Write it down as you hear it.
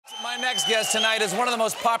next guest tonight is one of the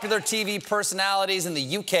most popular TV personalities in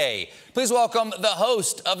the UK. Please welcome the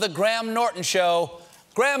host of the Graham Norton Show,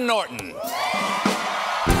 Graham Norton.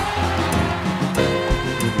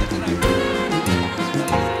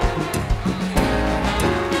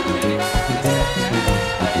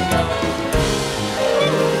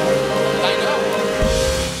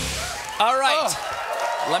 All right.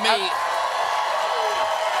 Let me...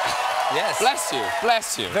 Yes. Bless you.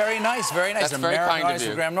 Bless you. Very nice, very nice. That's very kind of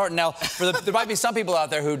you. Graham Norton. Now, there might be some people out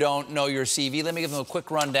there who don't know your CV. Let me give them a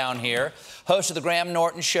quick rundown here. Host of the Graham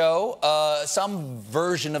Norton Show. Some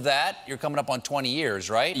version of that. You're coming up on 20 years,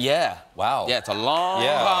 right? Yeah. Wow. Yeah, it's a long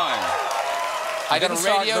time. I got a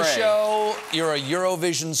radio show. You're a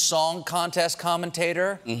Eurovision Song Contest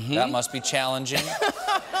commentator. That must be challenging.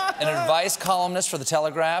 An advice columnist for The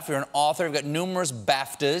Telegraph. You're an author. You've got numerous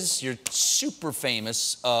BAFTAs. You're super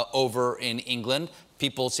famous over in England.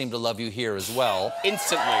 People seem to love you here as well.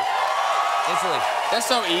 Instantly. That's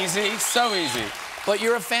so easy, so easy. But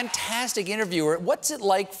you're a fantastic interviewer. What's it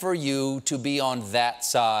like for you to be on that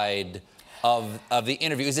side of the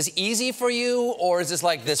interview? Is this easy for you, or is this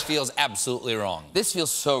like, this feels absolutely wrong? This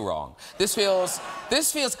feels so wrong. This feels,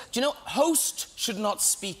 do you know, host should not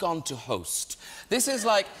speak on to host. This is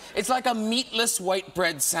like, it's like a meatless white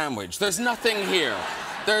bread sandwich. There's nothing here.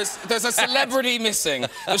 There's a celebrity missing.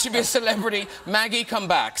 There should be a celebrity. Maggie, come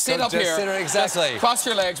back. Sit up here. Exactly. Cross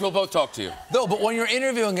your legs. We'll both talk to you. No, but when you're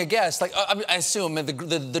interviewing a guest, like I assume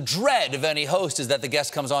the dread of any host is that the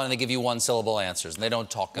guest comes on and they give you one-syllable answers and they don't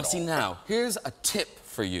talk at all. See now, here's a tip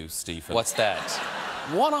for you, Stephen. What's that?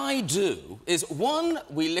 What I do is, one,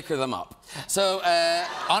 we liquor them up. So,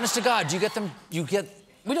 honest to God, do you get them?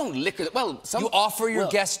 We don't liquor them. Well, you offer your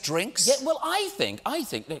guests drinks? Yeah. Well, I think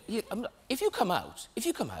if you come out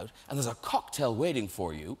and there's a cocktail waiting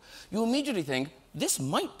for you, you immediately think this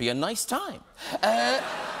might be a nice time.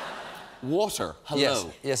 Water.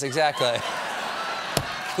 Hello. Yes, exactly.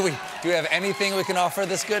 Do we have anything we can offer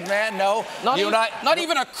this good man? No. Not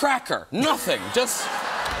even a cracker. Nothing. Just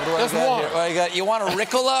water. What, you want a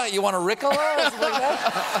Ricola? You want a Ricola? Something like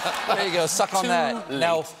that? There you go. Suck on that. Late.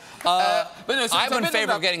 Now, but no, so I'm in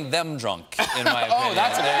favor of getting them drunk, in my opinion. Oh,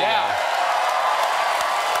 that's it. Yeah.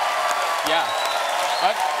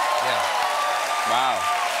 Wow.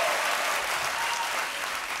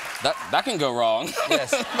 That can go wrong.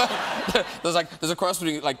 Yes. there's a cross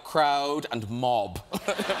between like crowd and mob.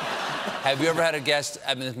 Have you ever had a guest,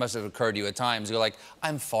 I mean, this must have occurred to you at times, you're like,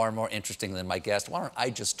 I'm far more interesting than my guest. Why don't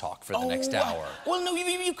I just talk for the next hour? Well, no,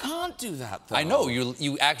 you can't do that, though. I know,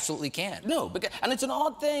 you absolutely can't. No, and it's an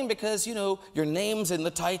odd thing because, you know, your name's in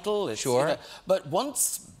the title. Sure. You know, but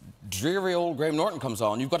once dreary old Graham Norton comes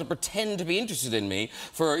on, you've got to pretend to be interested in me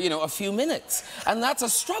for, you know, a few minutes. And that's a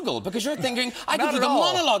struggle because you're thinking, I could do the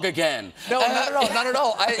monologue again. No, not at all, not at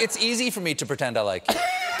all. It's easy for me to pretend I like you.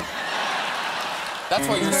 That's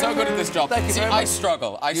why you're so good at this job. Thank you very much. I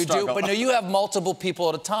struggle. You do, but no, you have multiple people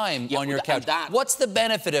at a time on your couch. What's the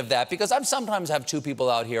benefit of that? Because I sometimes have two people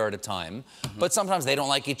out here at a time, but sometimes they don't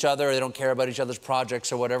like each other, or they don't care about each other's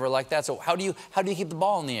projects or whatever like that. So how do you keep the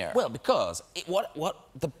ball in the air? Well, because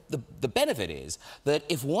the benefit is that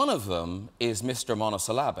if one of them is Mr.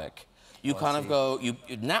 Monosyllabic, you kind of go, you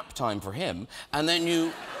nap time for him, and then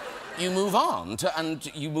you move on, and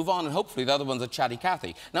hopefully the other one's a chatty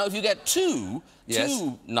Cathy. Now, if you get two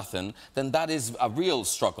nothing, then that is a real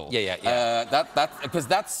struggle. Yeah. Because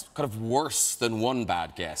that's kind of worse than one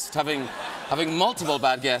bad guest. Having multiple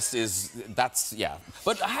bad guests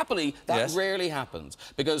But happily, that rarely happens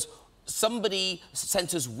because somebody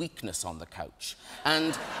senses weakness on the couch.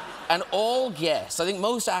 And all guests, I think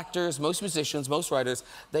most actors, most musicians, most writers,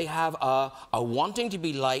 they have a wanting to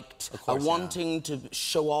be liked, wanting to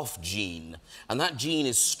show off gene. And that gene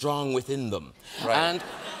is strong within them. Right.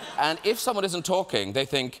 And if someone isn't talking, they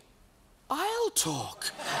think, I'll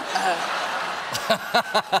talk.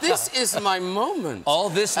 This is my moment. All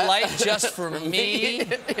this light just for me?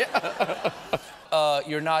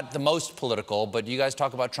 You're not the most political, but do you guys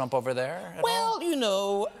talk about Trump over there? Well, you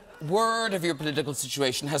know, word of your political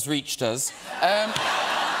situation has reached us.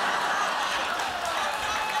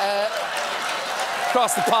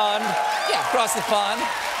 Across the pond. Yeah. Across the pond.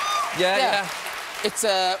 Yeah. It's,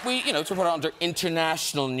 to put it under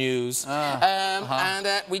international news.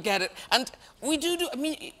 And we get it. And we do, I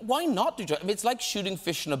mean, why not do jokes? I mean, it's like shooting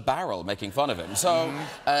fish in a barrel, making fun of him. So,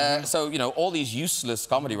 so, you know, all these useless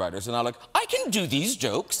comedy writers are now like, I can do these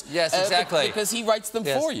jokes. Yes, exactly. Because he writes them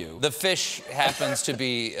for you. The fish happens to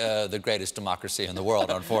be the greatest democracy in the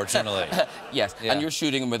world, unfortunately. Yes, and you're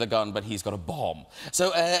shooting him with a gun, but he's got a bomb.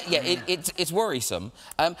 So, it's worrisome.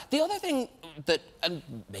 The other thing that and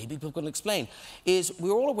maybe people can explain, is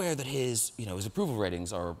we're all aware that his, you know, his approval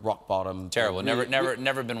ratings are rock bottom. Terrible.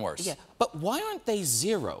 Never been worse. Yeah, but why aren't they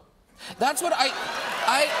 0? That's what I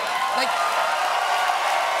like.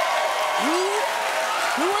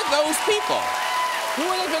 Who are those people? Who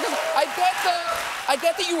are those? Because I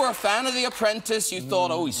get that you were a fan of The Apprentice. You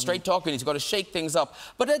thought, oh, he's straight talking. He's got to shake things up.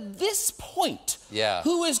 But at this point,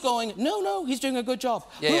 who is going? No, he's doing a good job.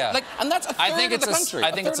 Like, and that's a third of the country.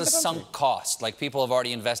 I think it's a sunk cost. Like, people have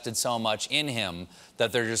already invested so much in him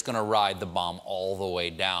that they're just going to ride the bomb all the way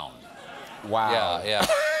down. Wow. Yeah.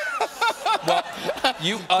 Well,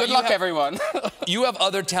 good luck, everyone. You have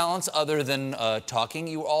other talents other than talking.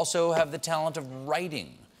 You also have the talent of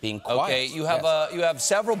writing. Being quiet. Okay, you have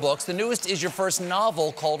several books. The newest is your first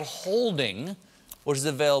novel called Holding, which is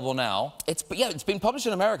available now. It's been published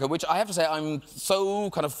in America, which I have to say I'm so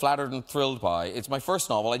kind of flattered and thrilled by. It's my first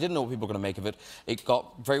novel. I didn't know what people were going to make of it. It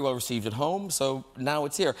got very well received at home, so now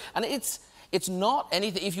it's here. And it's not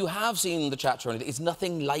anything, if you have seen the chat show or anything, it's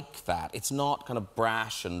nothing like that. It's not kind of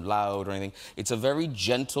brash and loud or anything. It's a very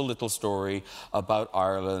gentle little story about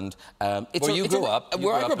Ireland. Where you grew up.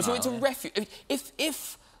 Where I grew up. So it's a refuge.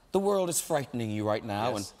 If the world is frightening you right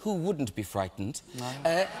now, and who wouldn't be frightened?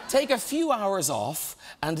 Take a few hours off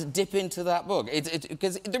and dip into that book.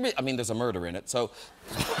 Because I mean, there's a murder in it, so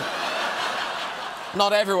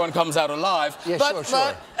not everyone comes out alive. Yeah,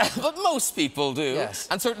 sure. But most people do. Yes.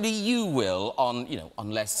 And certainly you will,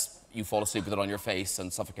 unless you fall asleep with it on your face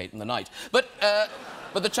and suffocate in the night. But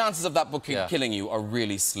the chances of that book killing you are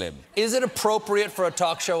really slim. Is it appropriate for a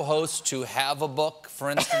talk show host to have a book? For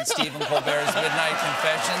instance, Stephen Colbert's Midnight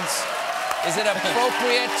Confessions. Is it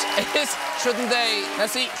appropriate? Shouldn't they? Now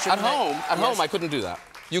see, at home, I couldn't do that.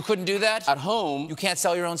 You couldn't do that? At home... You can't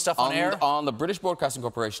sell your own stuff on air? On the British Broadcasting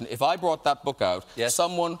Corporation, if I brought that book out,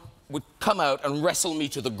 someone would come out and wrestle me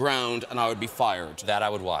to the ground and I would be fired. That I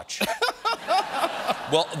would watch.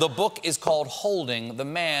 Well, the book is called Holding. The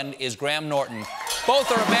man is Graham Norton.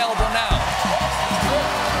 Both are available now.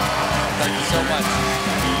 Thank you so much.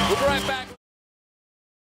 We'll be right back.